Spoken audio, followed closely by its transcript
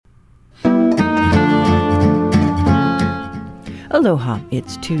Aloha,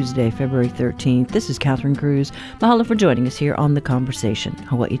 it's Tuesday, February 13th. This is Catherine Cruz. Mahalo for joining us here on The Conversation,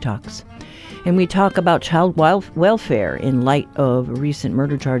 Hawaii Talks. And we talk about child welfare in light of recent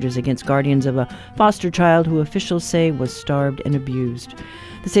murder charges against guardians of a foster child who officials say was starved and abused.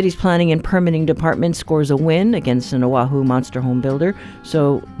 The city's planning and permitting department scores a win against an Oahu monster home builder.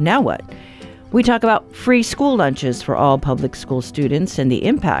 So now what? We talk about free school lunches for all public school students and the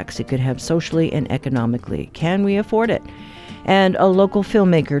impacts it could have socially and economically. Can we afford it? And a local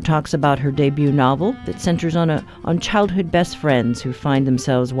filmmaker talks about her debut novel that centers on childhood best friends who find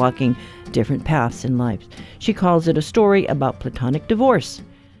themselves walking different paths in life. She calls it a story about platonic divorce.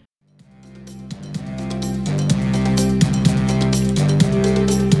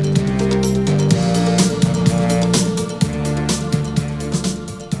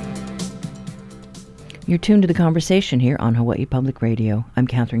 You're tuned to The Conversation here on Hawaii Public Radio. I'm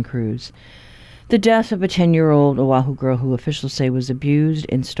Catherine Cruz. The death of a 10-year-old Oahu girl who officials say was abused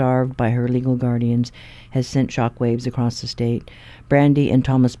and starved by her legal guardians has sent shockwaves across the state. Brandy and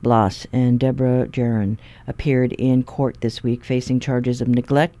Thomas Blas and Deborah Jaron appeared in court this week facing charges of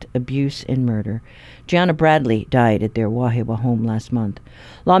neglect, abuse, and murder. Gianna Bradley died at their Wahiawa home last month.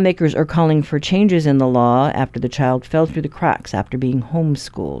 Lawmakers are calling for changes in the law after the child fell through the cracks after being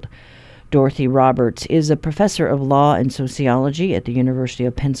homeschooled. Dorothy Roberts is a professor of law and sociology at the University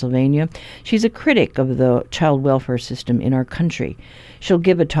of Pennsylvania. She's a critic of the child welfare system in our country. She'll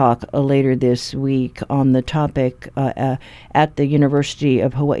give a talk later this week on the topic at the University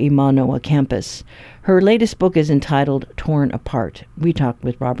of Hawaii Manoa campus. Her latest book is entitled Torn Apart. We talked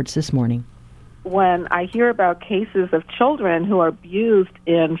with Roberts this morning. When I hear about cases of children who are abused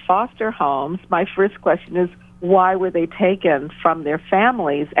in foster homes, my first question is, why were they taken from their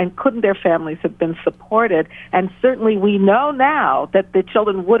families, and couldn't their families have been supported? And certainly we know now that the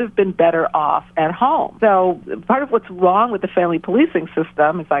children would have been better off at home. So part of what's wrong with the family policing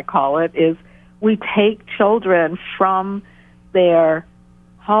system, as I call it, is we take children from their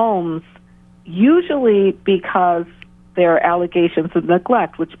homes, usually because there are allegations of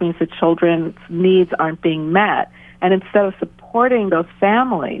neglect, which means the children's needs aren't being met. And instead of supporting those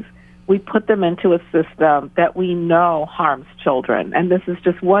families, we put them into a system that we know harms children. And this is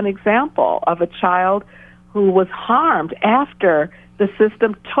just one example of a child who was harmed after the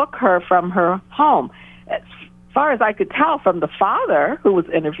system took her from her home. As far as I could tell from the father who was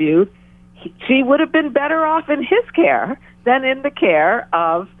interviewed, she would have been better off in his care than in the care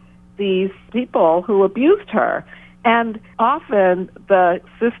of these people who abused her. And often the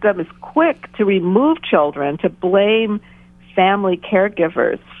system is quick to remove children, to blame family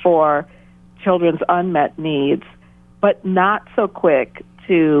caregivers for children's unmet needs, but not so quick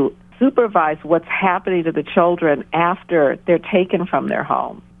to supervise what's happening to the children after they're taken from their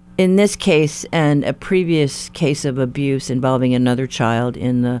home. In this case and a previous case of abuse involving another child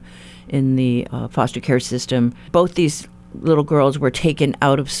in the foster care system, both these little girls were taken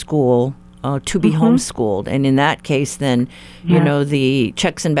out of school to be homeschooled, and in that case, then the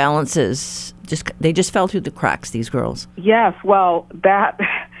checks and balances just fell through the cracks. These girls. Yes, well, that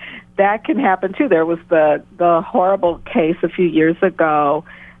can happen too. There was the horrible case a few years ago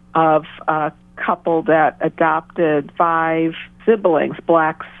of a couple that adopted 5 siblings,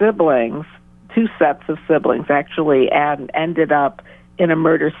 black siblings, 2 sets of siblings actually, and ended up in a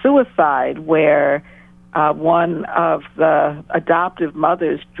murder-suicide where one of the adoptive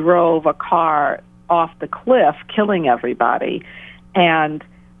mothers drove a car off the cliff, killing everybody. And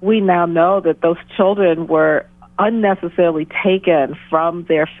we now know that those children were unnecessarily taken from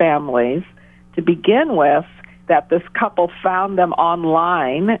their families to begin with, that this couple found them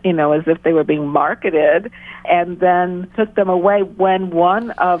online, as if they were being marketed, and then took them away. When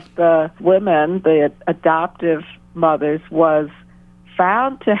one of the women, the adoptive mothers, was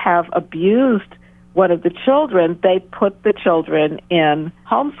found to have abused one of the children, they put the children in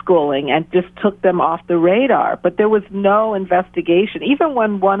homeschooling and just took them off the radar. But there was no investigation. Even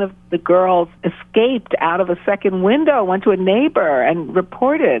when one of the girls escaped out of a second window, went to a neighbor and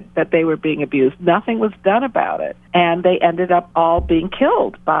reported that they were being abused, nothing was done about it. And they ended up all being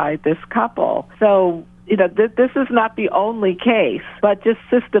killed by this couple. So, this is not the only case, but just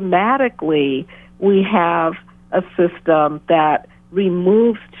systematically we have a system that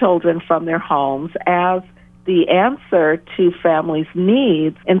removes children from their homes as the answer to families'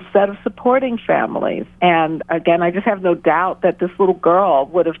 needs instead of supporting families. And again, I just have no doubt that this little girl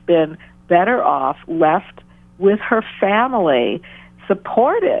would have been better off left with her family,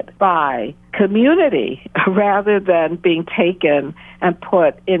 supported by community, rather than being taken and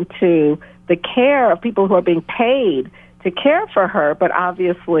put into the care of people who are being paid to care for her, but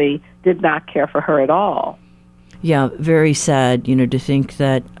obviously did not care for her at all. Yeah, very sad, to think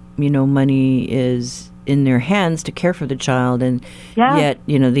that, money is in their hands to care for the child. And yet,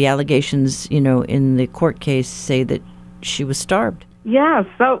 the allegations, in the court case say that she was starved. Yeah,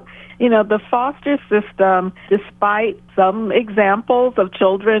 so, the foster system, despite some examples of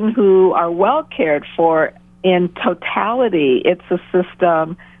children who are well cared for, in totality, it's a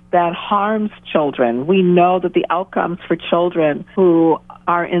system that harms children. We know that the outcomes for children who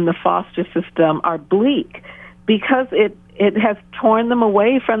are in the foster system are bleak because it has torn them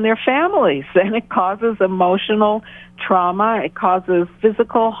away from their families, and it causes emotional trauma. It causes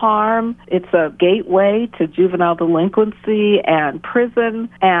physical harm. It's a gateway to juvenile delinquency and prison.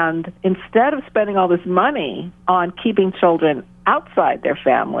 And instead of spending all this money on keeping children outside their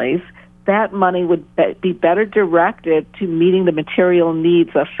families, that money would be better directed to meeting the material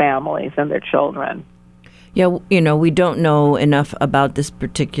needs of families and their children. Yeah, we don't know enough about this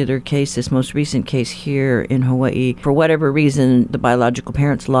particular case, this most recent case here in Hawaii. For whatever reason, the biological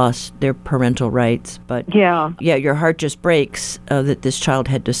parents lost their parental rights. But yeah, your heart just breaks that this child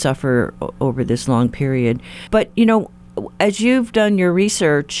had to suffer over this long period. But, as you've done your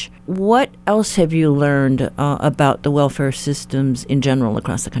research, what else have you learned about the welfare systems in general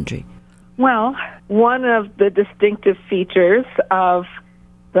across the country? Well, one of the distinctive features of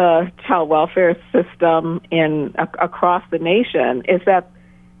the child welfare system across the nation is that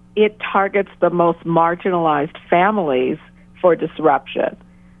it targets the most marginalized families for disruption.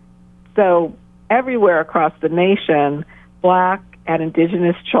 So everywhere across the nation, Black and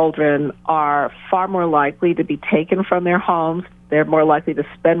Indigenous children are far more likely to be taken from their homes. They're more likely to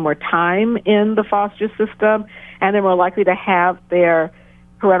spend more time in the foster system, and they're more likely to have their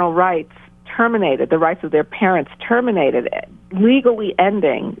parental rights terminated, the rights of their parents terminated, legally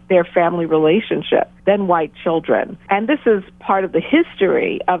ending their family relationship, than white children. And this is part of the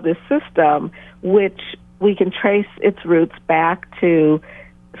history of this system, which we can trace its roots back to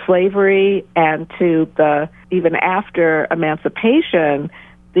slavery and to even after emancipation,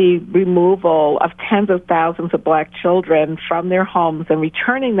 the removal of tens of thousands of Black children from their homes and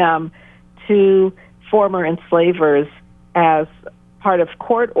returning them to former enslavers as part of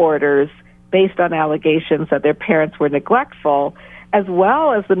court orders based on allegations that their parents were neglectful, as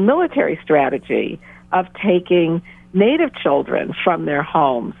well as the military strategy of taking Native children from their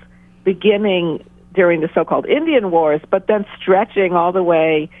homes, beginning during the so-called Indian Wars, but then stretching all the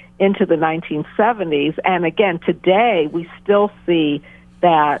way into the 1970s. And again, today, we still see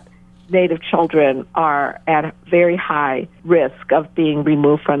that Native children are at very high risk of being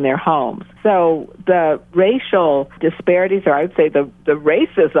removed from their homes. So the racial disparities, or I would say the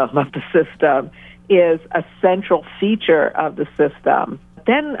racism of the system, is a central feature of the system.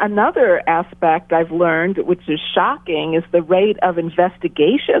 Then another aspect I've learned, which is shocking, is the rate of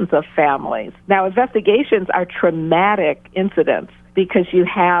investigations of families. Now, investigations are traumatic incidents because you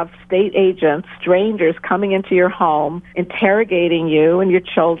have state agents, strangers coming into your home, interrogating you and your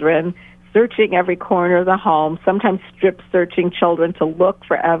children, searching every corner of the home, sometimes strip searching children to look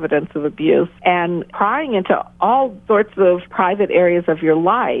for evidence of abuse, and prying into all sorts of private areas of your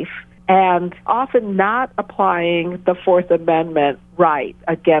life, and often not applying the Fourth Amendment right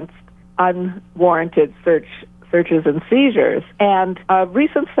against unwarranted searches and seizures. And a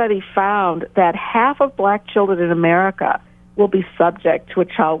recent study found that half of Black children in America will be subject to a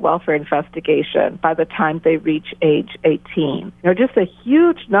child welfare investigation by the time they reach age 18. Just a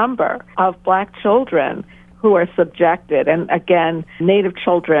huge number of Black children who are subjected. And again, Native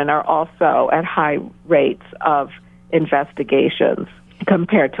children are also at high rates of investigations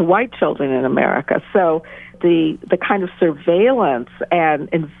compared to white children in America. So the kind of surveillance and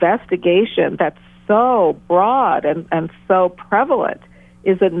investigation that's so broad and so prevalent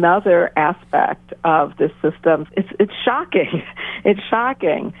is another aspect of this system. It's shocking. It's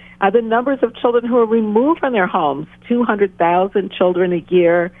shocking. The numbers of children who are removed from their homes, 200,000 children a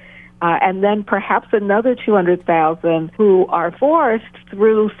year, and then perhaps another 200,000 who are forced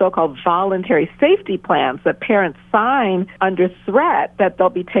through so-called voluntary safety plans that parents sign under threat that they'll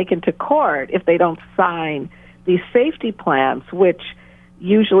be taken to court if they don't sign these safety plans, which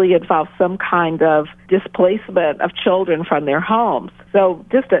usually involve some kind of displacement of children from their homes. So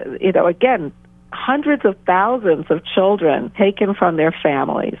just, again, hundreds of thousands of children taken from their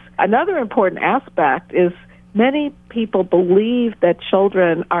families. Another important aspect is many people believe that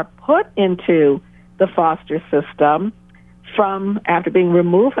children are put into the foster system from after being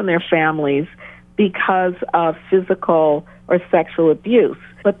removed from their families because of physical or sexual abuse.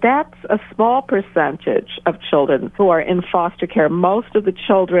 But that's a small percentage of children who are in foster care. Most of the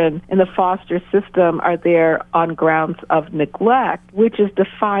children in the foster system are there on grounds of neglect, which is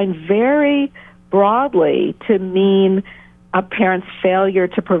defined very broadly to mean a parent's failure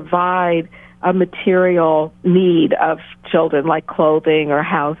to provide a material need of children like clothing or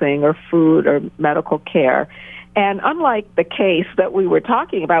housing or food or medical care. And unlike the case that we were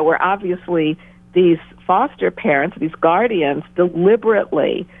talking about, where obviously these foster parents, these guardians,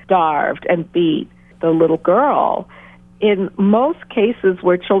 deliberately starved and beat the little girl, in most cases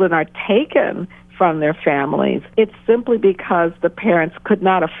where children are taken from their families, it's simply because the parents could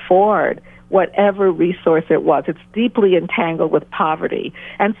not afford whatever resource it was. It's deeply entangled with poverty.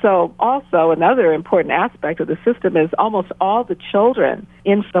 And so also another important aspect of the system is almost all the children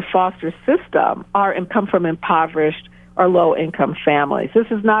in the foster system come from impoverished or low-income families. This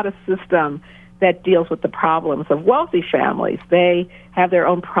is not a system that deals with the problems of wealthy families. They have their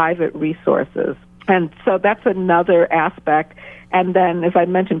own private resources. And so that's another aspect. And then, as I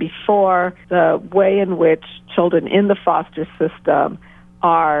mentioned before, the way in which children in the foster system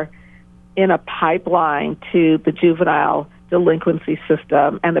are in a pipeline to the juvenile delinquency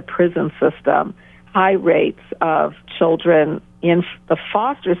system and the prison system. High rates of children in the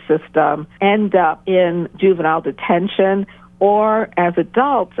foster system end up in juvenile detention or, as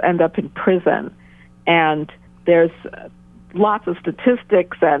adults, end up in prison. And there's lots of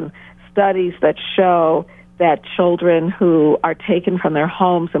statistics and studies that show that children who are taken from their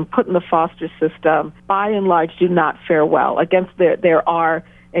homes and put in the foster system, by and large, do not fare well. There are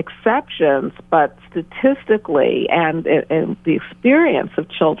exceptions, but statistically and the experience of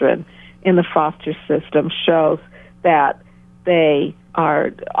children in the foster system shows that they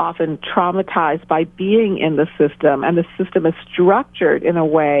are often traumatized by being in the system, and the system is structured in a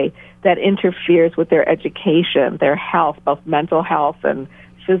way that interferes with their education, their health, both mental health and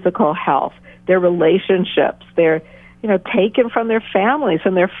physical health, their relationships. They're taken from their families,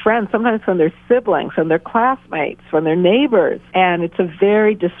 from their friends, sometimes from their siblings, from their classmates, from their neighbors. And it's a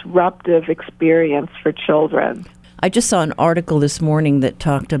very disruptive experience for children. I just saw an article this morning that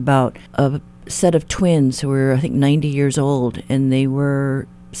talked about a set of twins who were, I think, 90 years old, and they were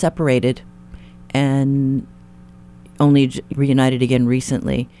separated and only reunited again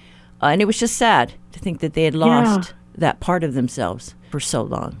recently. And it was just sad to think that they had lost that part of themselves for so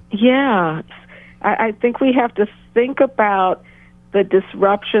long. Yeah. I think we have to think about the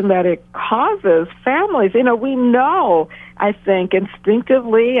disruption that it causes families. We know, I think,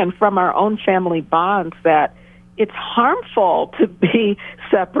 instinctively and from our own family bonds that it's harmful to be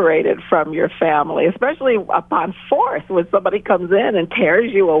separated from your family, especially upon force when somebody comes in and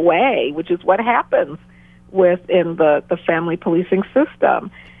tears you away, which is what happens within the family policing system.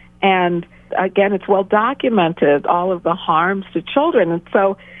 And again, it's well documented, all of the harms to children. And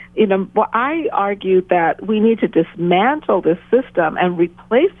so, I argue that we need to dismantle this system and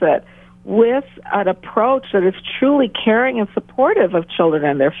replace it with an approach that is truly caring and supportive of children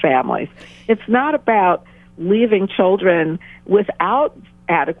and their families. It's not about leaving children without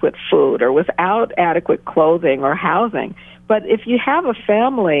adequate food or without adequate clothing or housing. But if you have a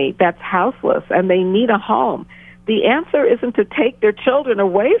family that's houseless and they need a home, the answer isn't to take their children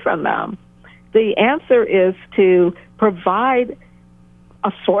away from them. The answer is to provide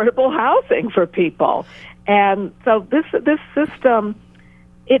affordable housing for people. And so this system,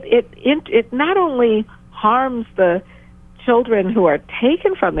 it not only harms the children who are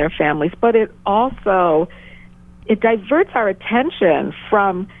taken from their families, but it diverts our attention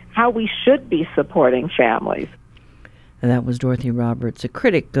from how we should be supporting families. And that was Dorothy Roberts, a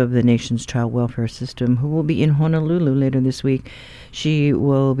critic of the nation's child welfare system, who will be in Honolulu later this week. She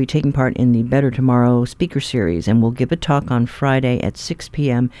will be taking part in the Better Tomorrow speaker series and will give a talk on Friday at 6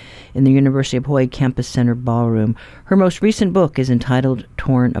 p.m. in the University of Hawaii Campus Center Ballroom. Her most recent book is entitled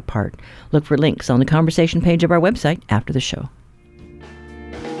Torn Apart. Look for links on the conversation page of our website after the show.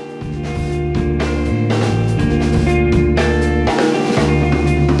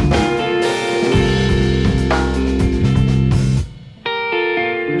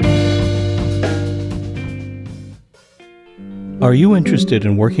 Are you interested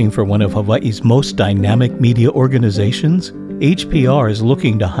in working for one of Hawaii's most dynamic media organizations? HPR is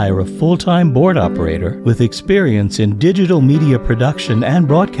looking to hire a full-time board operator with experience in digital media production and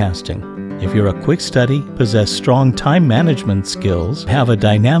broadcasting. If you're a quick study, possess strong time management skills, have a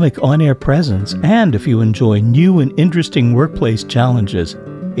dynamic on-air presence, and if you enjoy new and interesting workplace challenges,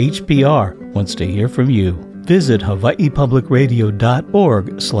 HPR wants to hear from you. Visit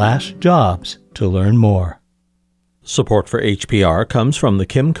hawaiipublicradio.org/jobs to learn more. Support for HPR comes from the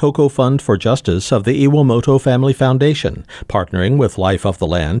Kim Coco Fund for Justice of the Iwamoto Family Foundation, partnering with Life of the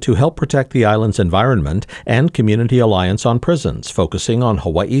Land to help protect the island's environment, and Community Alliance on Prisons, focusing on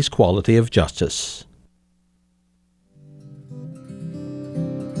Hawaii's quality of justice.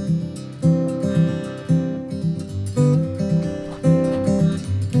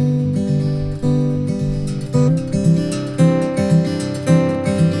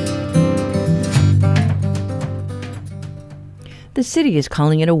 The city is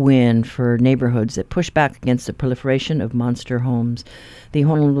calling it a win for neighborhoods that push back against the proliferation of monster homes. The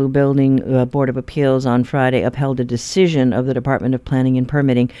Honolulu Building Board of Appeals on Friday upheld a decision of the Department of Planning and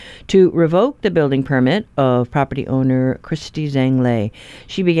Permitting to revoke the building permit of property owner Christy Zhang Lei.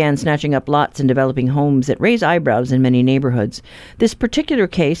 She began snatching up lots and developing homes that raise eyebrows in many neighborhoods. This particular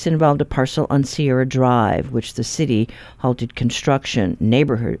case involved a parcel on Sierra Drive, which the city halted construction.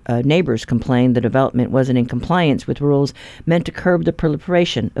 Neighbors complained the development wasn't in compliance with rules meant to curb the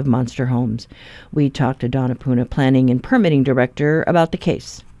proliferation of monster homes. We talked to Donna Puna, Planning and Permitting Director, about the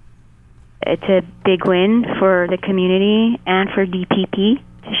case. It's a big win for the community and for DPP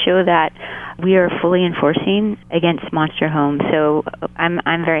to show that we are fully enforcing against monster homes. So I'm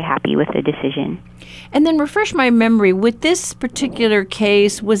very happy with the decision. And then refresh my memory, with this particular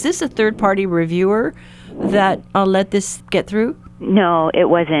case, was this a third-party reviewer that let this get through? No, it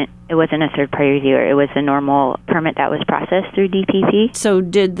wasn't. It wasn't a third-party reviewer. It was a normal permit that was processed through DPP. So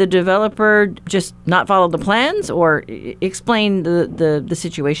did the developer just not follow the plans, or explain the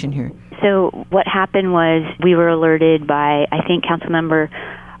situation here? So what happened was we were alerted by, I think, Councilmember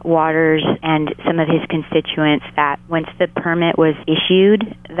Waters and some of his constituents that once the permit was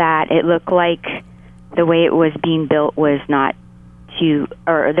issued, that it looked like the way it was being built was not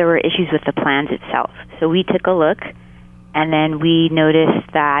or there were issues with the plans itself. So we took a look, and then we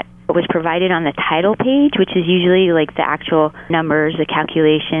noticed that what was provided on the title page, which is usually like the actual numbers, the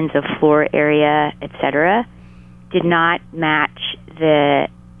calculations of floor area, etc., did not match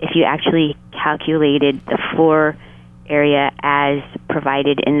if you actually calculated the floor area as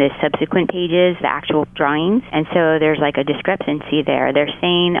provided in the subsequent pages, the actual drawings. And so there's like a discrepancy there. They're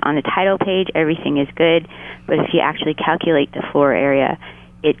saying on the title page everything is good, but if you actually calculate the floor area,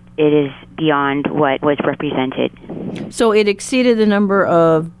 it is beyond what was represented. So it exceeded the number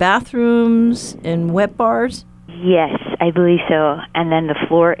of bathrooms and wet bars? Yes, I believe so. And then the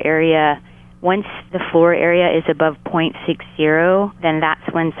floor area, once the floor area is above 0.60, then that's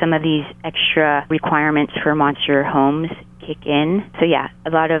when some of these extra requirements for monster homes kick in. So yeah,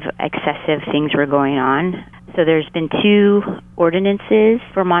 a lot of excessive things were going on. So there's been 2 ordinances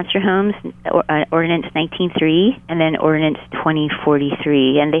for monster homes, Ordinance 19.3 and then Ordinance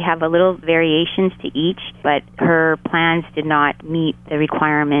 2043. And they have a little variations to each, but her plans did not meet the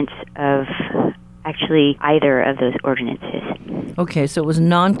requirements of actually either of those ordinances. Okay, so it was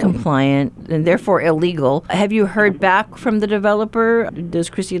non-compliant and therefore illegal. Have you heard back from the developer? Does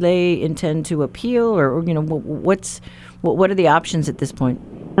Christy Lei intend to appeal, or what are the options at this point?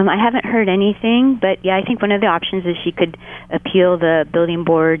 I haven't heard anything, but yeah, I think one of the options is she could appeal the building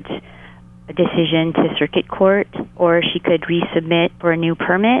board's decision to circuit court, or she could resubmit for a new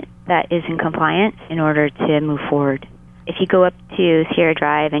permit that is in compliance in order to move forward. If you go up to Sierra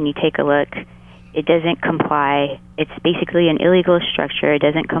Drive and you take a look, it doesn't comply. It's basically an illegal structure. It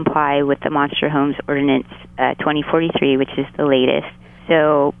doesn't comply with the Monster Homes Ordinance 2043, which is the latest.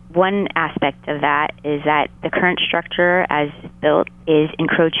 So one aspect of that is that the current structure as built is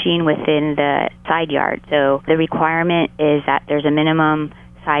encroaching within the side yard. So the requirement is that there's a minimum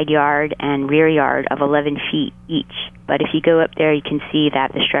side yard and rear yard of 11 feet each. But if you go up there, you can see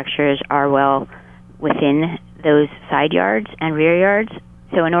that the structures are well within those side yards and rear yards.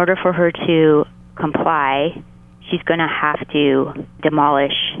 So in order for her to comply, she's going to have to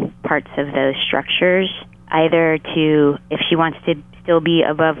demolish parts of those structures, either if she wants to still be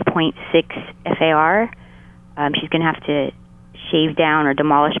above 0.6 FAR, she's going to have to shave down or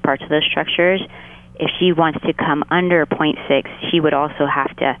demolish parts of those structures. If she wants to come under 0.6, she would also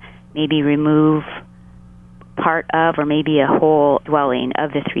have to maybe remove part of or maybe a whole dwelling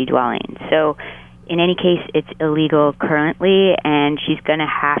of the 3 dwellings. So in any case, it's illegal currently, and she's going to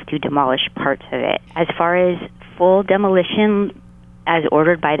have to demolish parts of it. As far as full demolition as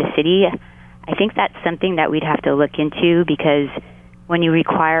ordered by the city, I think that's something that we'd have to look into, because when you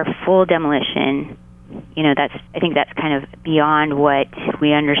require full demolition, I think that's kind of beyond what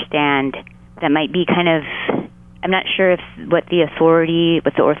we understand. That might be kind of, I'm not sure what the authority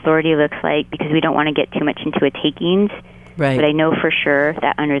looks like, because we don't want to get too much into a takings. Right. But I know for sure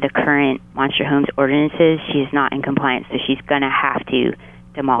that under the current Monster Homes ordinances, she's not in compliance, so she's going to have to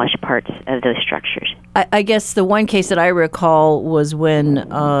demolish parts of those structures. I guess the one case that I recall was when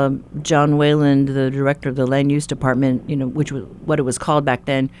John Wayland, the director of the Land Use Department, which was what it was called back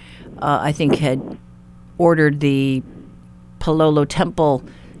then, I think had ordered the Palolo Temple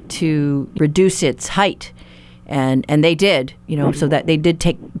to reduce its height. And they did, so that they did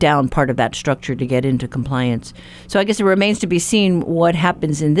take down part of that structure to get into compliance. So I guess it remains to be seen what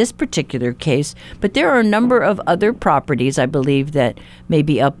happens in this particular case. But there are a number of other properties, I believe, that may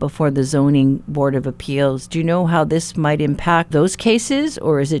be up before the Zoning Board of Appeals. Do you know how this might impact those cases,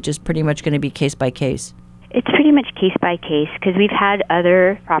 or is it just pretty much going to be case by case? It's pretty much case by case, because we've had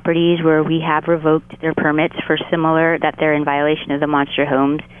other properties where we have revoked their permits for similar, that they're in violation of the Monster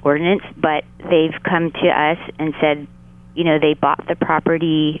Homes ordinance, but they've come to us and said, they bought the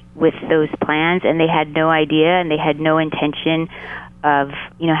property with those plans and they had no idea and they had no intention of,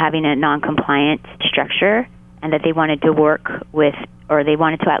 having a non-compliant structure, and that they wanted to work with, or they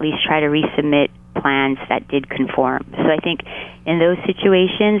wanted to at least try to resubmit plans that did conform. So I think in those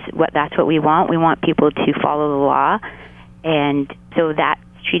situations, that's what we want. We want people to follow the law, and so that's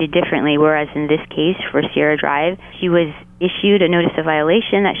treated differently. Whereas in this case for Sierra Drive, she was issued a notice of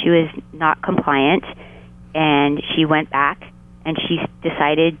violation that she was not compliant, and she went back and she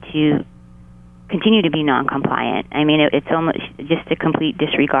decided to continue to be non-compliant. I mean, it's almost just a complete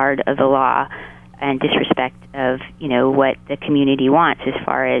disregard of the law and disrespect of, what the community wants as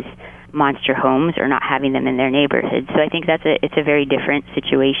far as monster homes or not having them in their neighborhood. So I think it's a very different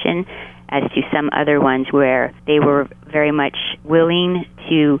situation as to some other ones where they were very much willing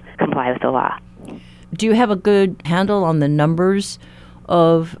to comply with the law. Do you have a good handle on the numbers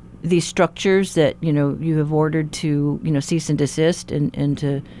of these structures that, you have ordered to, cease and desist and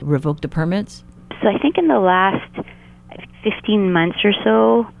to revoke the permits? So I think in the last 15 months or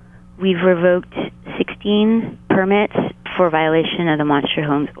so, we've revoked 16 permits for violation of the Monster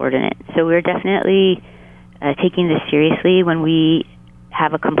Homes ordinance. So we're definitely taking this seriously. When we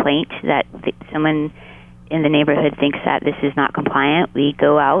have a complaint that someone in the neighborhood thinks that this is not compliant, we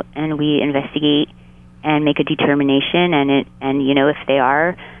go out and we investigate and make a determination. And if they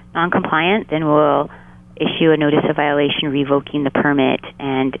are non-compliant, then we'll issue a notice of violation revoking the permit.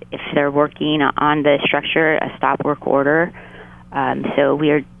 And if they're working on the structure, a stop work order. So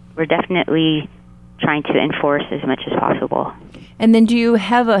we're definitely trying to enforce as much as possible. And then do you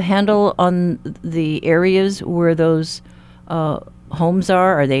have a handle on the areas where those homes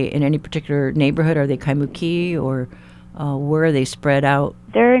are? Are they in any particular neighborhood? Are they Kaimuki, or where are they spread out?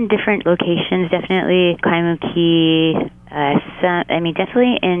 They're in different locations, definitely Kaimuki,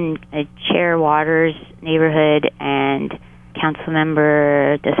 definitely in Chair Waters neighborhood and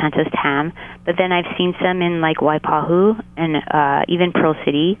Councilmember Dos Santos Tam. But then I've seen some in like Waipahu and even Pearl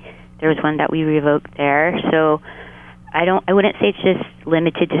City. There was one that we revoked there. So I wouldn't say it's just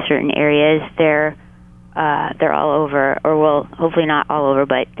limited to certain areas. They're all over, or well, hopefully not all over,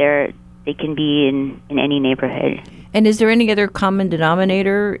 but they can be in any neighborhood. And is there any other common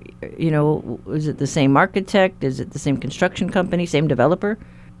denominator? Is it the same architect? Is it the same construction company, same developer?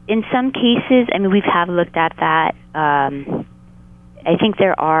 In some cases, we've looked at that. I think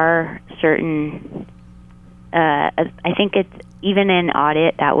there are certain, I think it's even an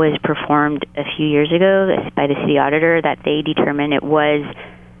audit that was performed a few years ago by the city auditor, that they determined it was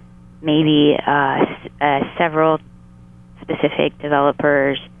maybe several specific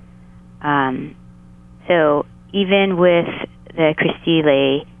developers. So even with the Christy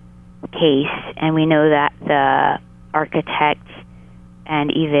Lay case, and we know that the architect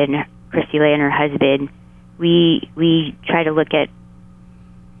and even Christy Lay and her husband, we try to look at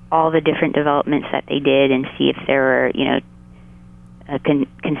all the different developments that they did and see if there were,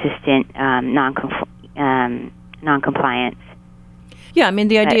 consistent non-compliance. Yeah,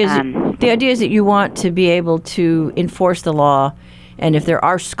 the idea is that you want to be able to enforce the law, and if there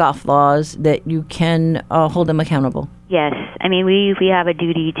are scofflaws, that you can hold them accountable. Yes, we have a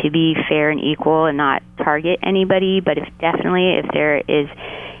duty to be fair and equal and not target anybody. But if there is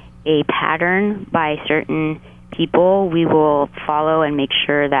a pattern by certain people, we will follow and make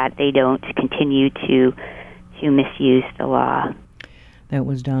sure that they don't continue to misuse the law. That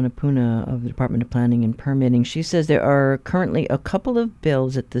was Donna Puna of the Department of Planning and Permitting. She says there are currently a couple of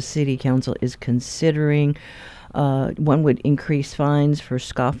bills that the City Council is considering. One would increase fines for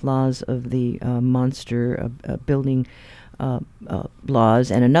scofflaws of the monster building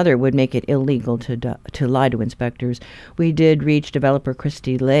laws, and another would make it illegal to lie to inspectors. We did reach developer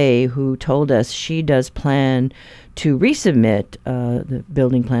Christy Lay, who told us she does plan to resubmit the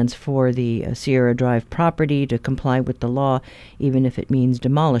building plans for the Sierra Drive property to comply with the law, even if it means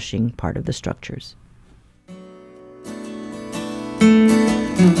demolishing part of the structures.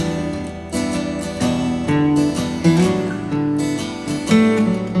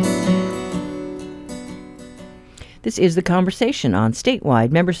 This is The Conversation on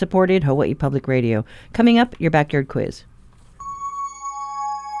statewide, member-supported Hawaii Public Radio. Coming up, your backyard quiz.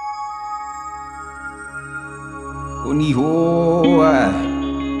 Oni hoa,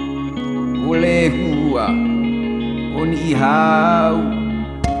 ole hua, oni hau,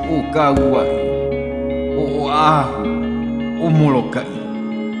 o kauai, o ahu, o molokai,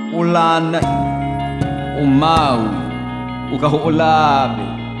 o lanai, o Maui, o ka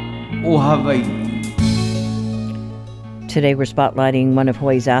ho'olawe, o Hawaii. Today we're spotlighting one of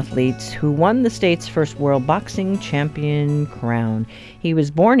Hawaii's athletes who won the state's first World Boxing Champion crown. He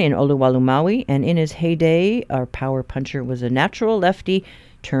was born in Oluwalu, Maui, and in his heyday, our power puncher was a natural lefty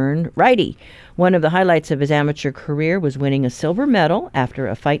turned righty. One of the highlights of his amateur career was winning a silver medal after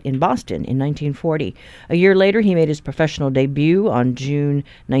a fight in Boston in 1940. A year later, he made his professional debut on June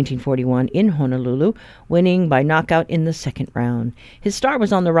 1941 in Honolulu, winning by knockout in the second round. His star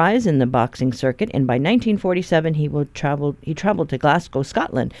was on the rise in the boxing circuit, and by 1947 he traveled to Glasgow,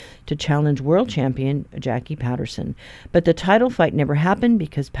 Scotland, to challenge world champion Jackie Patterson. But the title fight never happened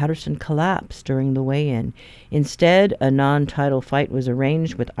because Patterson collapsed during the weigh-in. Instead, a non-title fight was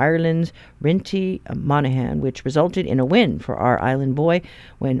arranged with Ireland's Rinty Monaghan, which resulted in a win for our island boy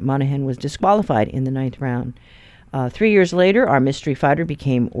when Monaghan was disqualified in the ninth round. 3 years later, our mystery fighter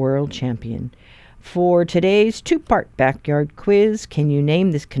became world champion. For today's two-part backyard quiz, can you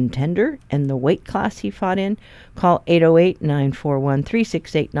name this contender and the weight class he fought in? Call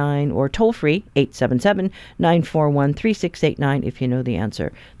 808-941-3689 or toll-free 877-941-3689 if you know the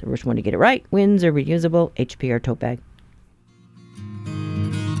answer. The first one to get it right wins a reusable HPR tote bag.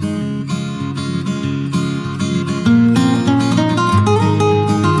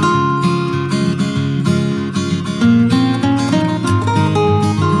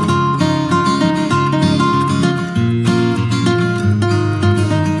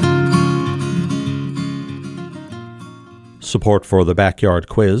 Support for the Backyard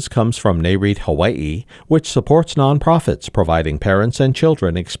Quiz comes from NAREIT Hawaii, which supports nonprofits providing parents and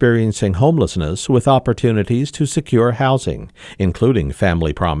children experiencing homelessness with opportunities to secure housing, including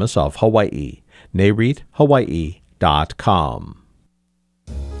Family Promise of Hawaii. NAREITHawaii.com.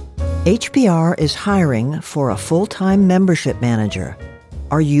 HPR is hiring for a full-time membership manager.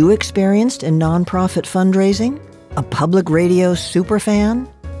 Are you experienced in nonprofit fundraising? A public radio superfan?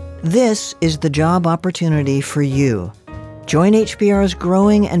 This is the job opportunity for you. Join HPR's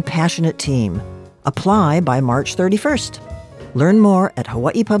growing and passionate team. Apply by March 31st. Learn more at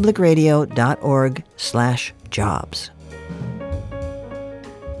hawaiipublicradio.org/jobs.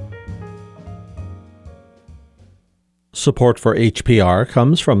 Support for HPR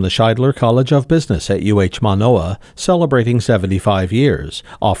comes from the Scheidler College of Business at UH Manoa, celebrating 75 years,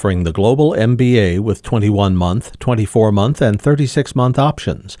 offering the Global MBA with 21-month, 24-month, and 36-month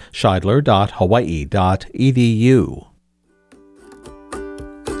options. Scheidler.hawaii.edu.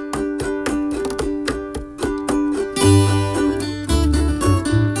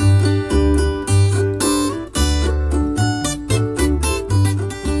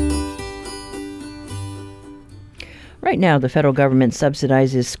 Right now, the federal government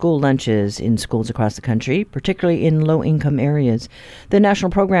subsidizes school lunches in schools across the country, particularly in low-income areas. The national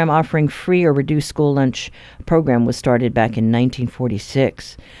program offering free or reduced school lunch program was started back in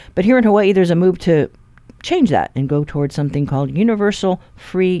 1946. But here in Hawaii, there's a move to change that and go towards something called universal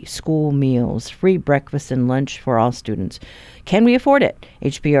free school meals, free breakfast and lunch for all students. Can we afford it?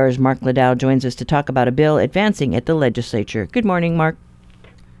 HPR's Mark Liddell joins us to talk about a bill advancing at the legislature. Good morning, Mark.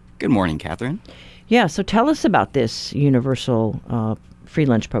 Good morning, Catherine. Yeah, so tell us about this universal free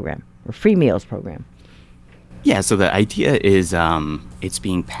lunch program or free meals program. Yeah, so the idea is it's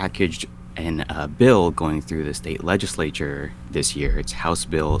being packaged in a bill going through the state legislature this year. It's House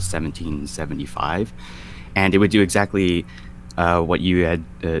Bill 1775, and it would do exactly what you had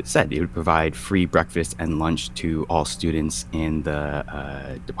said. It would provide free breakfast and lunch to all students in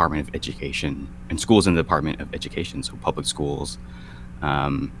the Department of Education and schools in the Department of Education, so public schools.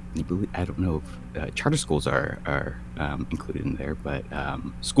 I don't know if charter schools are included in there, but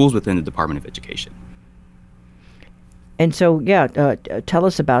schools within the Department of Education. And so, tell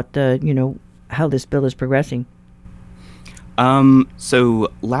us about how this bill is progressing.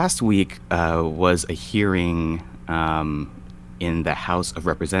 So last week was a hearing in the House of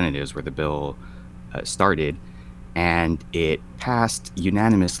Representatives where the bill started, and it passed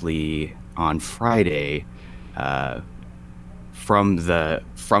unanimously on Friday from the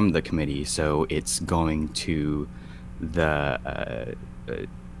committee. So it's going to the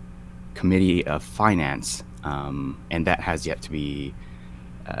Committee of Finance, and that has yet to be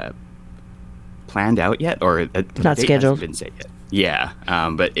planned out yet, or not scheduled. Hasn't been set yet. Yeah,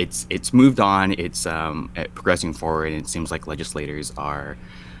 but it's moved on. It's progressing forward, and it seems like legislators are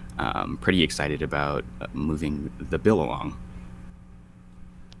pretty excited about moving the bill along.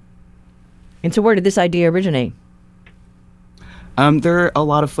 And so, where did this idea originate? There are a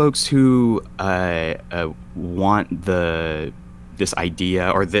lot of folks who want this idea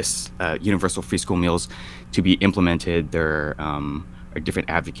or this universal free school meals to be implemented. There are different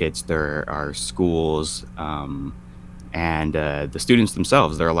advocates. There are schools and the students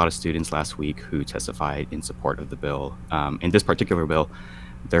themselves. There are a lot of students last week who testified in support of the bill. In this particular bill,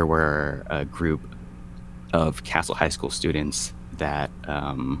 there were a group of Castle High School students that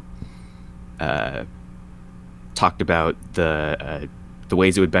talked about the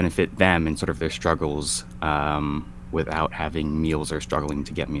ways it would benefit them and sort of their struggles without having meals or struggling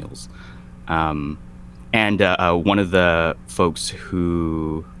to get meals. And one of the folks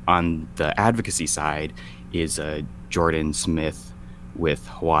who, on the advocacy side, is Jordan Smith with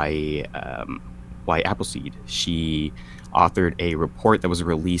Hawaii Appleseed. She authored a report that was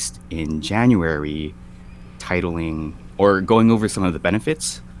released in January titling or going over some of the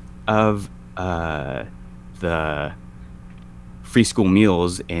benefits of the free school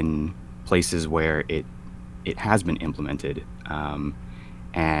meals in places where it has been implemented.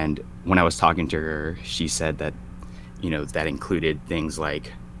 And when I was talking to her, she said that, that included things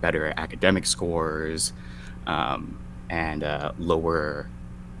like better academic scores and lower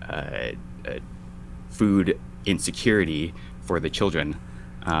food insecurity for the children.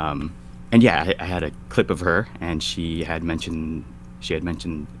 And yeah, I had a clip of her, and she had mentioned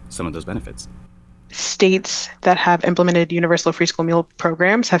some of those benefits. States that have implemented universal free school meal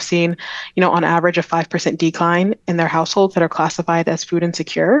programs have seen, on average, a 5% decline in their households that are classified as food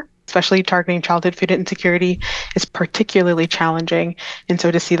insecure. Especially targeting childhood food insecurity is particularly challenging. And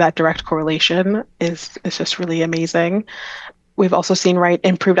so to see that direct correlation is just really amazing. We've also seen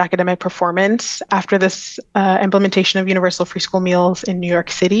improved academic performance after this implementation of universal free school meals in New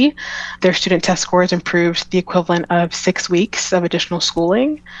York City. Their student test scores improved the equivalent of 6 weeks of additional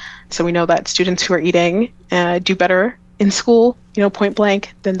schooling. So we know that students who are eating do better in school, point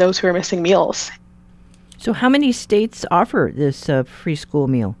blank, than those who are missing meals. So how many states offer this free school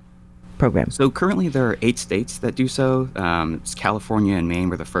meal program? So currently there are 8 states that do so. It's California and Maine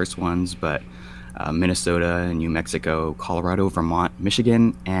were the first ones, but Minnesota, New Mexico, Colorado, Vermont,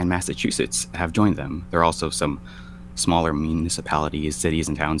 Michigan, and Massachusetts have joined them. There are also some smaller municipalities, cities,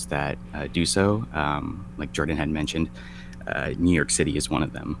 and towns that do so. Like Jordan had mentioned, New York City is one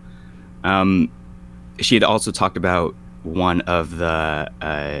of them. She had also talked about one of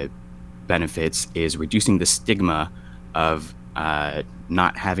the benefits is reducing the stigma of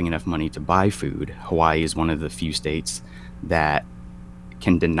not having enough money to buy food. Hawaii is one of the few states that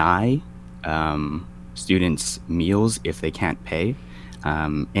can deny students meals if they can't pay.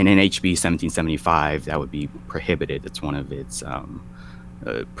 And in HB 1775, that would be prohibited. It's one of its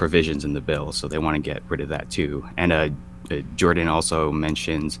provisions in the bill, so they want to get rid of that too. And Jordan also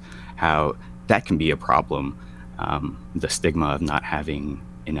mentions how that can be a problem, the stigma of not having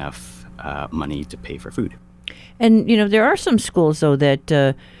enough money to pay for food. And, there are some schools, though,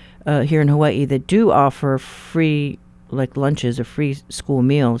 that here in Hawaii that do offer free lunches or free school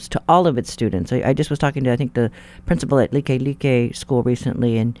meals to all of its students. I just was talking to, I think, the principal at Like School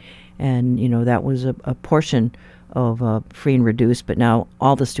recently, and that was a portion of free and reduced, but now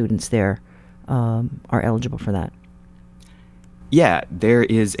all the students there are eligible for that. Yeah, there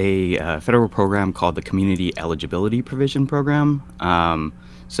is a federal program called the Community Eligibility Provision Program.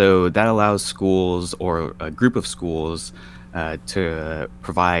 So that allows schools or a group of schools to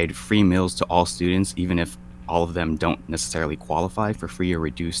provide free meals to all students, even if all of them don't necessarily qualify for free or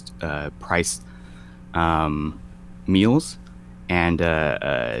reduced price meals. And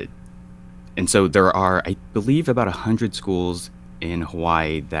so there are, I believe, about 100 schools in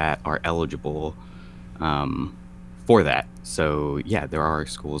Hawaii that are eligible for that. So yeah, there are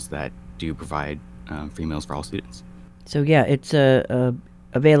schools that do provide free meals for all students. So yeah, it's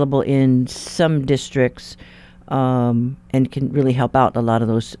available in some districts and can really help out a lot of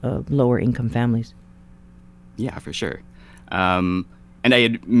those lower income families. Yeah, for sure. And I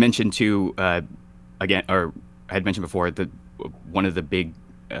had mentioned too, again, or I had mentioned before that one of the big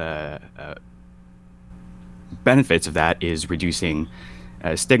benefits of that is reducing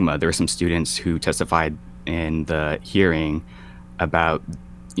stigma. There were some students who testified in the hearing about,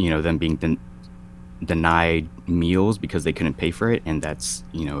 them being denied meals because they couldn't pay for it. And that's,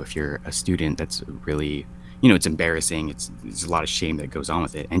 if you're a student, that's really, it's embarrassing. There's a lot of shame that goes on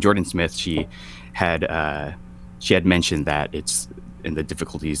with it. And Jordan Smith, she had mentioned that it's in the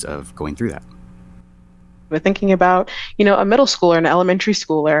difficulties of going through that. But thinking about, a middle schooler, an elementary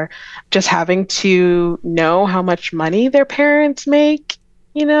schooler, just having to know how much money their parents make,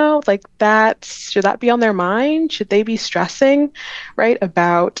 should that be on their mind? Should they be stressing, right,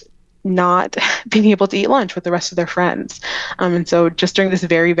 about not being able to eat lunch with the rest of their friends. And so just during this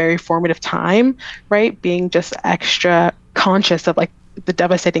very, very formative time, right, being just extra conscious of like the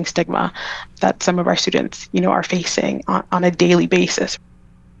devastating stigma that some of our students, are facing on a daily basis.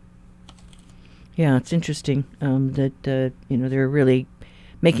 Yeah, it's interesting that, they're really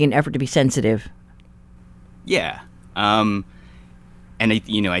making an effort to be sensitive. Yeah. And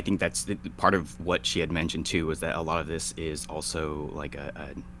I think that's part of what she had mentioned too, was that a lot of this is also like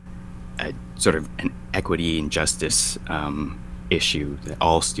a sort of an equity and justice issue, that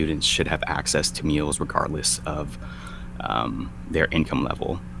all students should have access to meals regardless of their income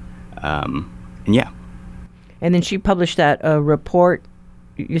level. And yeah. And then she published that report,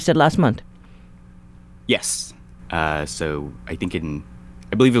 you said last month. Yes. So I think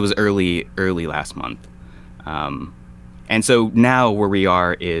I believe it was early last month. And so now where we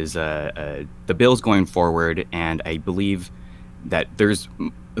are is the bill's going forward, and I believe that there's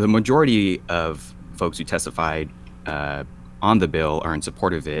the majority of folks who testified on the bill are in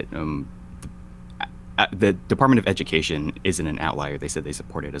support of it. The Department of Education isn't an outlier. They said they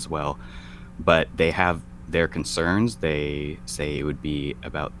support it as well, but they have their concerns. They say it would be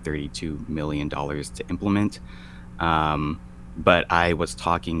about $32 million to implement. But I was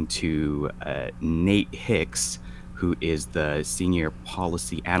talking to Nate Hicks, who is the senior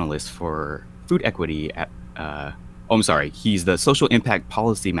policy analyst for food equity at, he's the social impact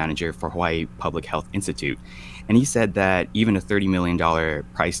policy manager for Hawaii Public Health Institute. And he said that even a $30 million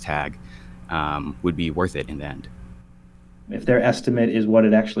price tag would be worth it in the end. If their estimate is what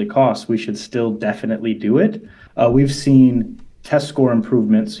it actually costs, we should still definitely do it. We've seen test score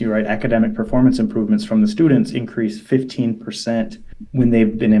improvements, you're right, academic performance improvements from the students increase 15% when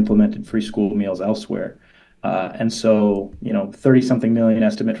they've been implemented free school meals elsewhere. And so, 30-something million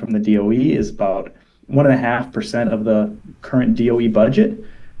estimate from the DOE is about 1.5% of the current DOE budget.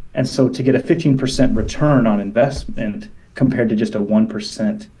 And so to get a 15% return on investment compared to just a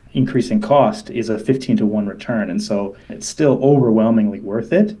 1% increase in cost is a 15-to-1 return. And so it's still overwhelmingly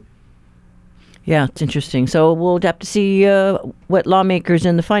worth it. Yeah, it's interesting. So we'll have to see what lawmakers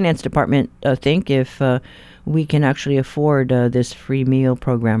in the finance department think, if we can actually afford this free meal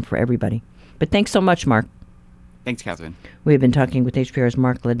program for everybody. But thanks so much, Mark. Thanks, Catherine. We've been talking with HPR's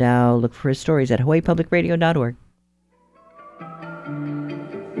Mark Liddell. Look for his stories at hawaiipublicradio.org.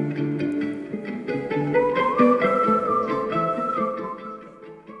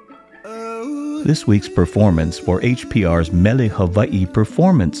 This week's performance for HPR's Mele Hawaii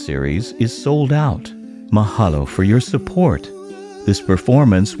Performance Series is sold out. Mahalo for your support. This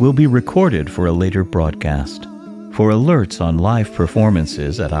performance will be recorded for a later broadcast. For alerts on live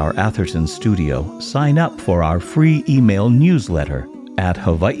performances at our Atherton studio, sign up for our free email newsletter at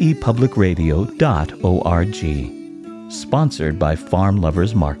hawaiipublicradio.org. Sponsored by Farm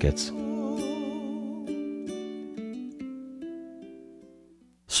Lovers Markets.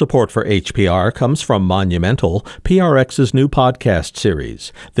 Support for HPR comes from Monumental, PRX's new podcast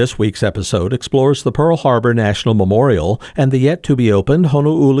series. This week's episode explores the Pearl Harbor National Memorial and the yet-to-be-opened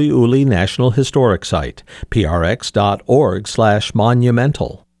Honouliuli National Historic Site,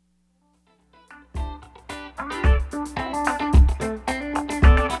 prx.org/monumental.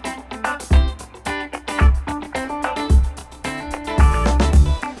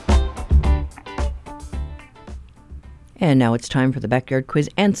 And now it's time for the Backyard Quiz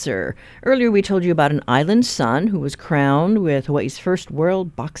answer. Earlier we told you about an island son who was crowned with Hawaii's first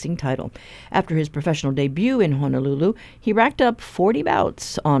world boxing title. After his professional debut in Honolulu, he racked up 40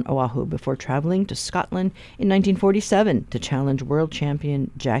 bouts on Oahu before traveling to Scotland in 1947 to challenge world champion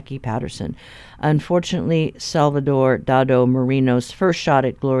Jackie Patterson. Unfortunately, Salvador Dado Marino's first shot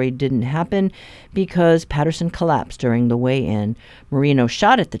at glory didn't happen because Patterson collapsed during the weigh-in. Marino's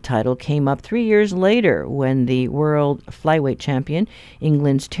shot at the title came up 3 years later when the world flyweight champion,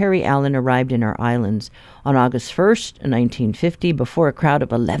 England's Terry Allen, arrived in our islands. On August 1st, 1950, before a crowd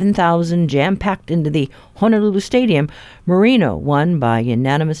of 11,000 jam-packed into the Honolulu Stadium, Marino won by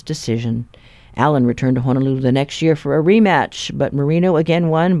unanimous decision. Allen returned to Honolulu the next year for a rematch, but Marino again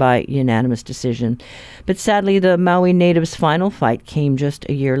won by unanimous decision. But sadly, the Maui native's final fight came just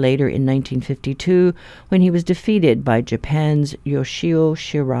a year later in 1952 when he was defeated by Japan's Yoshio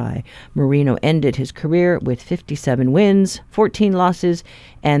Shirai. Marino ended his career with 57 wins, 14 losses,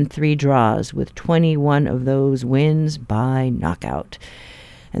 and 3 draws, with 21 of those wins by knockout.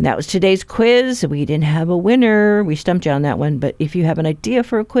 And that was today's quiz. We didn't have a winner. We stumped you on that one. But if you have an idea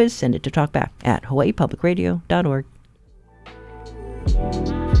for a quiz, send it to talkback at hawaiipublicradio.org.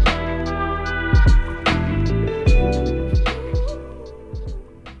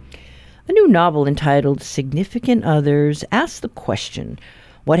 A new novel entitled Significant Others asks the question,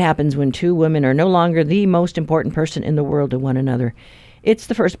 What happens when two women are no longer the most important person in the world to one another? It's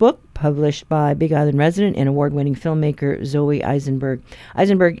the first book published by Big Island resident and award-winning filmmaker Zoe Eisenberg.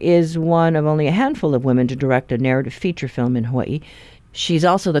 Eisenberg is one of only a handful of women to direct a narrative feature film in Hawaii. She's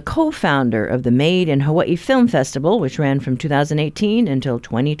also the co-founder of the Made in Hawaii Film Festival, which ran from 2018 until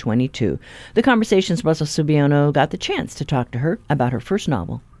 2022. The Conversations Russell Subiono got the chance to talk to her about her first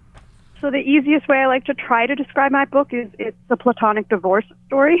novel. So the easiest way I like to try to describe my book is it's a platonic divorce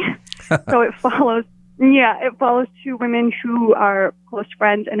story. So it follows two women who are close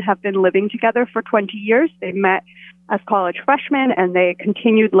friends and have been living together for 20 years. They met as college freshmen and they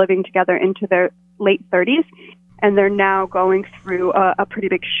continued living together into their late 30s. And they're now going through a pretty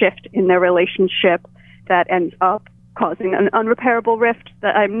big shift in their relationship that ends up causing an unrepairable rift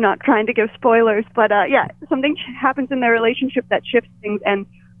that I'm not trying to give spoilers. But something happens in their relationship that shifts things. And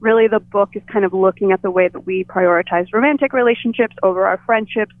really the book is kind of looking at the way that we prioritize romantic relationships over our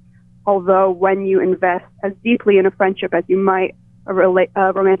friendships. Although when you invest as deeply in a friendship as you might a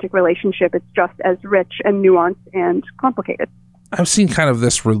romantic relationship, it's just as rich and nuanced and complicated. I've seen kind of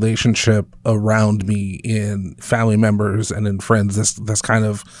this relationship around me in family members and in friends, this kind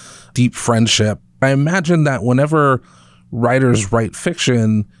of deep friendship. I imagine that whenever writers write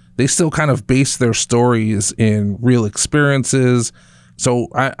fiction, they still kind of base their stories in real experiences. So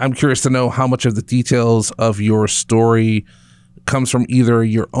I'm curious to know how much of the details of your story comes from either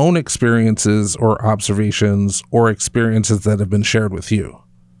your own experiences or observations or experiences that have been shared with you.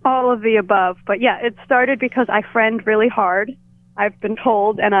 All of the above. But yeah, it started because I friend really hard. I've been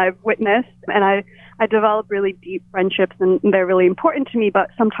told and I've witnessed, and I develop really deep friendships, and they're really important to me. But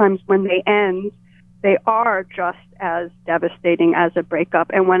sometimes when they end, they are just as devastating as a breakup.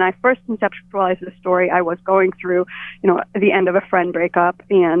 And when I first conceptualized the story, I was going through, the end of a friend breakup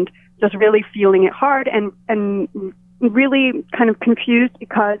and just really feeling it hard and really kind of confused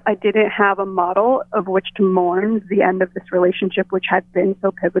because I didn't have a model of which to mourn the end of this relationship, which had been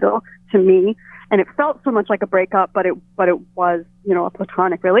so pivotal to me. And it felt so much like a breakup, but it was, a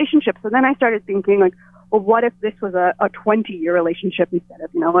platonic relationship. So then I started thinking well, what if this was a 20-year relationship instead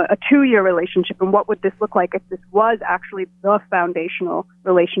of, a 2-year relationship? And what would this look like if this was actually the foundational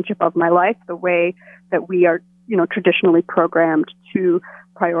relationship of my life, the way that we are, traditionally programmed to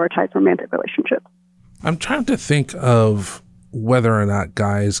prioritize romantic relationships? I'm trying to think of whether or not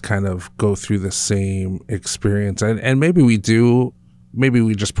guys kind of go through the same experience. And maybe we do. Maybe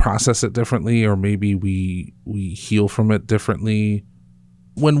we just process it differently, or maybe we heal from it differently.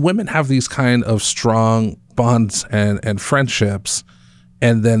 When women have these kind of strong bonds and friendships,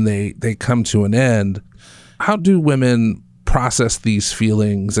 and then they come to an end, how do women process these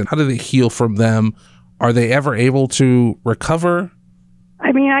feelings and how do they heal from them? Are they ever able to recover?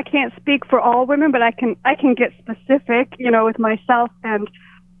 I mean, I can't speak for all women, but I can get specific, with myself. And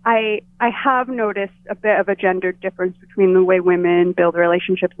I have noticed a bit of a gender difference between the way women build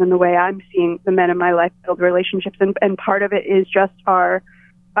relationships and the way I'm seeing the men in my life build relationships. And part of it is just our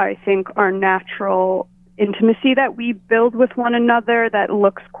natural intimacy that we build with one another that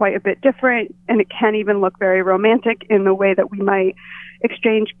looks quite a bit different. And it can even look very romantic in the way that we might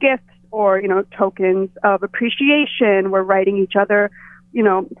exchange gifts or, tokens of appreciation. We're writing each other,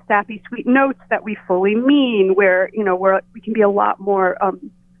 sappy, sweet notes that we fully mean, where, we can be a lot more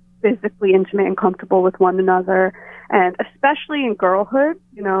physically intimate and comfortable with one another. And especially in girlhood,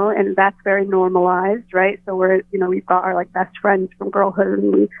 and that's very normalized, right? So we're, we've got our best friends from girlhood,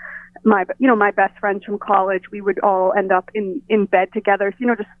 and my best friends from college, we would all end up in bed together,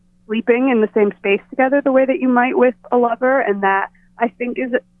 just sleeping in the same space together the way that you might with a lover. And that I think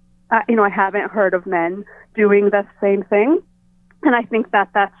is, I haven't heard of men doing the same thing. And I think that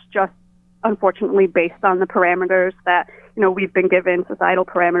that's just unfortunately based on the parameters that, we've been given, societal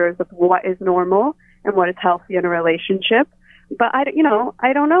parameters of what is normal and what is healthy in a relationship. But I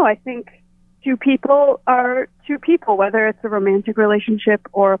don't know. I think two people are two people, whether it's a romantic relationship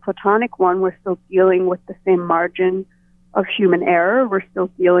or a platonic one. We're still dealing with the same margin of human error. We're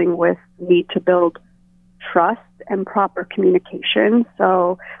still dealing with the need to build trust and proper communication.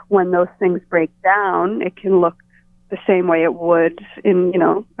 So when those things break down, it can look the same way it would in,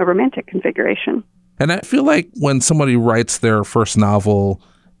 a romantic configuration. And I feel like when somebody writes their first novel,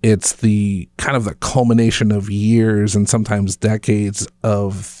 it's the kind of the culmination of years and sometimes decades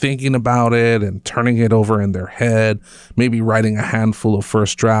of thinking about it and turning it over in their head, maybe writing a handful of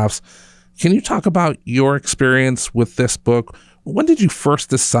first drafts. Can you talk about your experience with this book? When did you first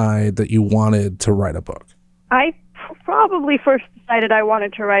decide that you wanted to write a book? I probably first decided I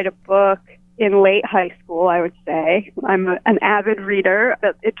wanted to write a book in late high school, I would say. I'm an avid reader,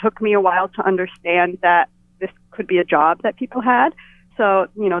 but it took me a while to understand that this could be a job that people had. So,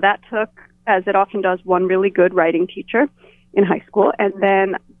 that took, as it often does, one really good writing teacher in high school. And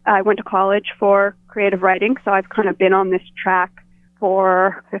then I went to college for creative writing. So I've kind of been on this track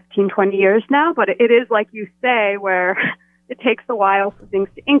for 15, 20 years now. But it is like you say, where it takes a while for things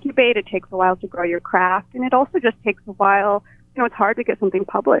to incubate. It takes a while to grow your craft. And it also just takes a while. It's hard to get something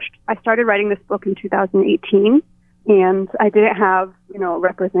published. I started writing this book in 2018, and I didn't have,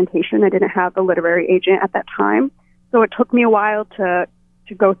 representation. I didn't have a literary agent at that time. So it took me a while to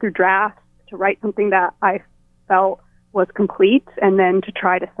go through drafts, to write something that I felt was complete, and then to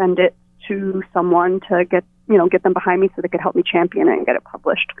try to send it to someone to get them behind me so they could help me champion it and get it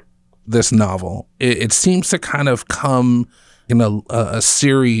published. This novel, it seems to kind of come in a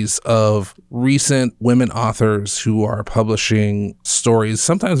series of recent women authors who are publishing stories,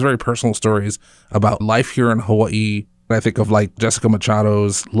 sometimes very personal stories about life here in Hawaii. I think of like Jessica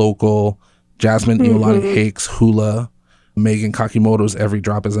Machado's Local, Jasmine Iolani Hake's Hula, Megan Kakimoto's Every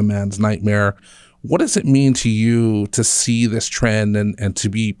Drop is a Man's Nightmare. What does it mean to you to see this trend and to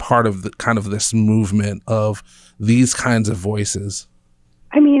be part of the kind of this movement of these kinds of voices?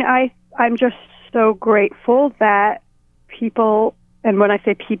 I mean, I'm just so grateful that people, and when I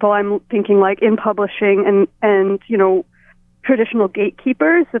say people, I'm thinking like in publishing and traditional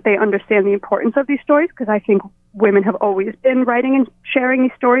gatekeepers, that they understand the importance of these stories, because I think women have always been writing and sharing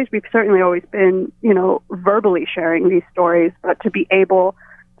these stories. We've certainly always been, verbally sharing these stories, but to be able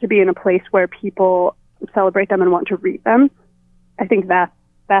to be in a place where people celebrate them and want to read them, I think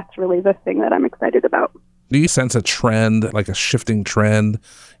that's really the thing that I'm excited about. Do you sense a trend, like a shifting trend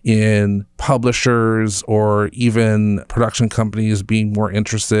in publishers or even production companies being more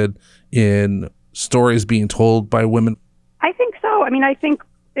interested in stories being told by women? I think so. I mean, I think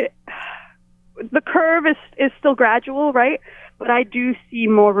the curve is still gradual, right? But I do see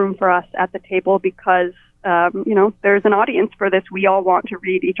more room for us at the table because, there's an audience for this. We all want to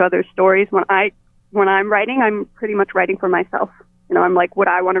read each other's stories. When I'm writing, I'm pretty much writing for myself. I'm like, would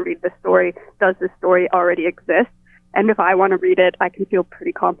I want to read this story? Does this story already exist? And if I want to read it, I can feel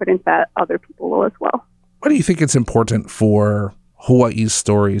pretty confident that other people will as well. Why do you think it's important for Hawaii's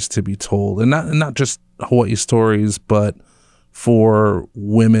stories to be told? And not just Hawaii's stories, but for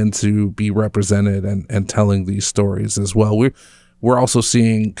women to be represented and telling these stories as well. We're also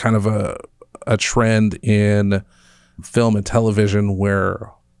seeing kind of a trend in film and television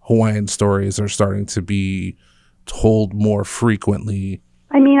where Hawaiian stories are starting to be told more frequently.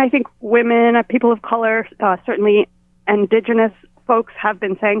 I mean, I think women, people of color, certainly Indigenous folks have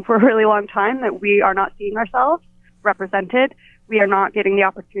been saying for a really long time that we are not seeing ourselves represented. We are not getting the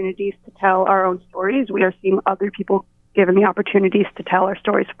opportunities to tell our own stories. We are seeing other people given the opportunities to tell our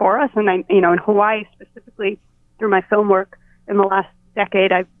stories for us. And in Hawaii specifically, through my film work in the last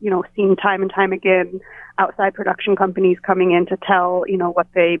decade, I've, seen time and time again outside production companies coming in to tell, what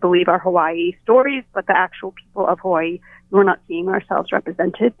they believe are Hawaii stories, but the actual people of Hawaii, we're not seeing ourselves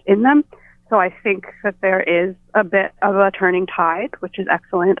represented in them. So I think that there is a bit of a turning tide, which is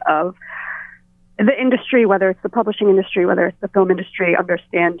excellent, of the industry, whether it's the publishing industry, whether it's the film industry,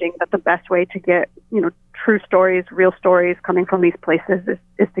 understanding that the best way to get, true stories, real stories coming from these places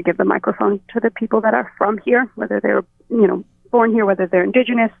is to give the microphone to the people that are from here, whether they're, born here, whether they're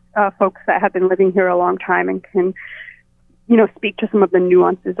Indigenous folks that have been living here a long time and can, speak to some of the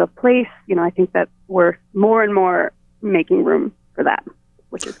nuances of place. I think that we're more and more making room for that,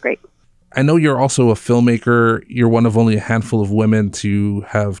 which is great. I know you're also a filmmaker. You're one of only a handful of women to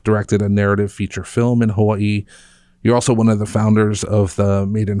have directed a narrative feature film in Hawaii. You're also one of the founders of the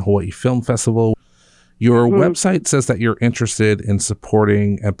Made in Hawaii Film Festival. Your website says that you're interested in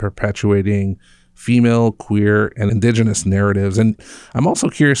supporting and perpetuating female, queer, and Indigenous narratives. And I'm also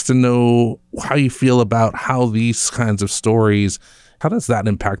curious to know how you feel about how these kinds of stories, how does that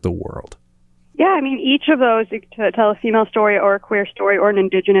impact the world? Yeah, I mean, each of those, to tell a female story or a queer story or an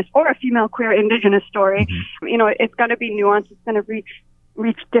Indigenous or a female, queer, Indigenous story, it's going to be nuanced. It's going to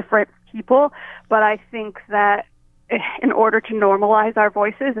reach different people. But I think that in order to normalize our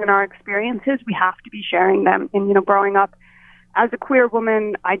voices and our experiences, we have to be sharing them. And, growing up as a queer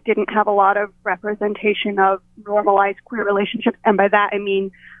woman, I didn't have a lot of representation of normalized queer relationships. And by that, I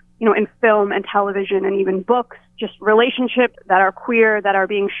mean, in film and television and even books, just relationships that are queer, that are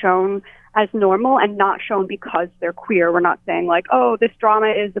being shown as normal and not shown because they're queer. We're not saying like, oh, this drama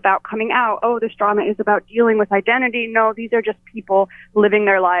is about coming out. Oh, this drama is about dealing with identity. No, these are just people living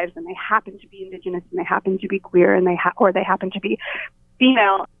their lives, and they happen to be Indigenous, and they happen to be queer, and they happen to be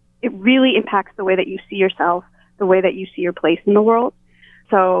female. It really impacts the way that you see yourself, the way that you see your place in the world.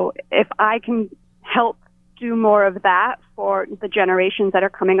 So if I can help do more of that for the generations that are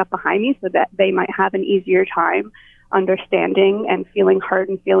coming up behind me so that they might have an easier time understanding and feeling heard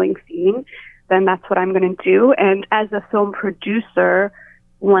and feeling seen, then that's what I'm going to do. And as a film producer,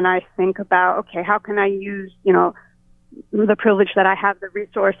 when I think about, okay, how can I use, the privilege that I have, the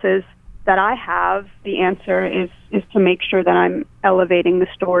resources that I have, the answer is to make sure that I'm elevating the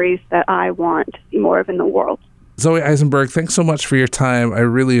stories that I want to see more of in the world. Zoe Eisenberg, thanks so much for your time. I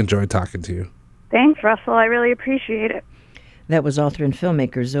really enjoyed talking to you. Thanks, Russell. I really appreciate it. That was author and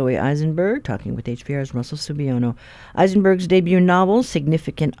filmmaker Zoe Eisenberg talking with HPR's Russell Subiono. Eisenberg's debut novel,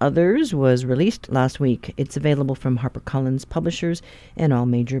 Significant Others, was released last week. It's available from HarperCollins Publishers and all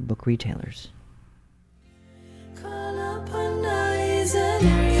major book retailers.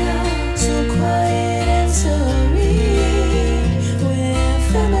 So quiet and serene, where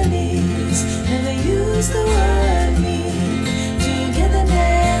families never use the word me.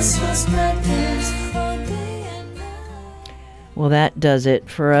 Togetherness was practiced all day and night. Well, that does it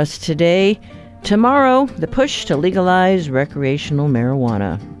for us today. Tomorrow, the push to legalize recreational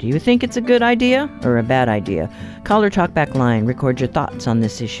marijuana. Do you think it's a good idea or a bad idea? Call or talk back line. Record your thoughts on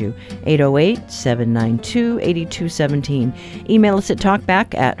this issue. 808-792-8217. Email us at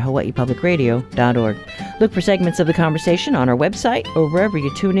talkback@hawaiipublicradio.org. Look for segments of the conversation on our website or wherever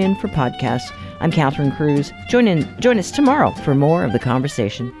you tune in for podcasts. I'm Catherine Cruz. Join us tomorrow for more of the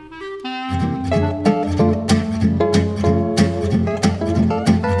conversation.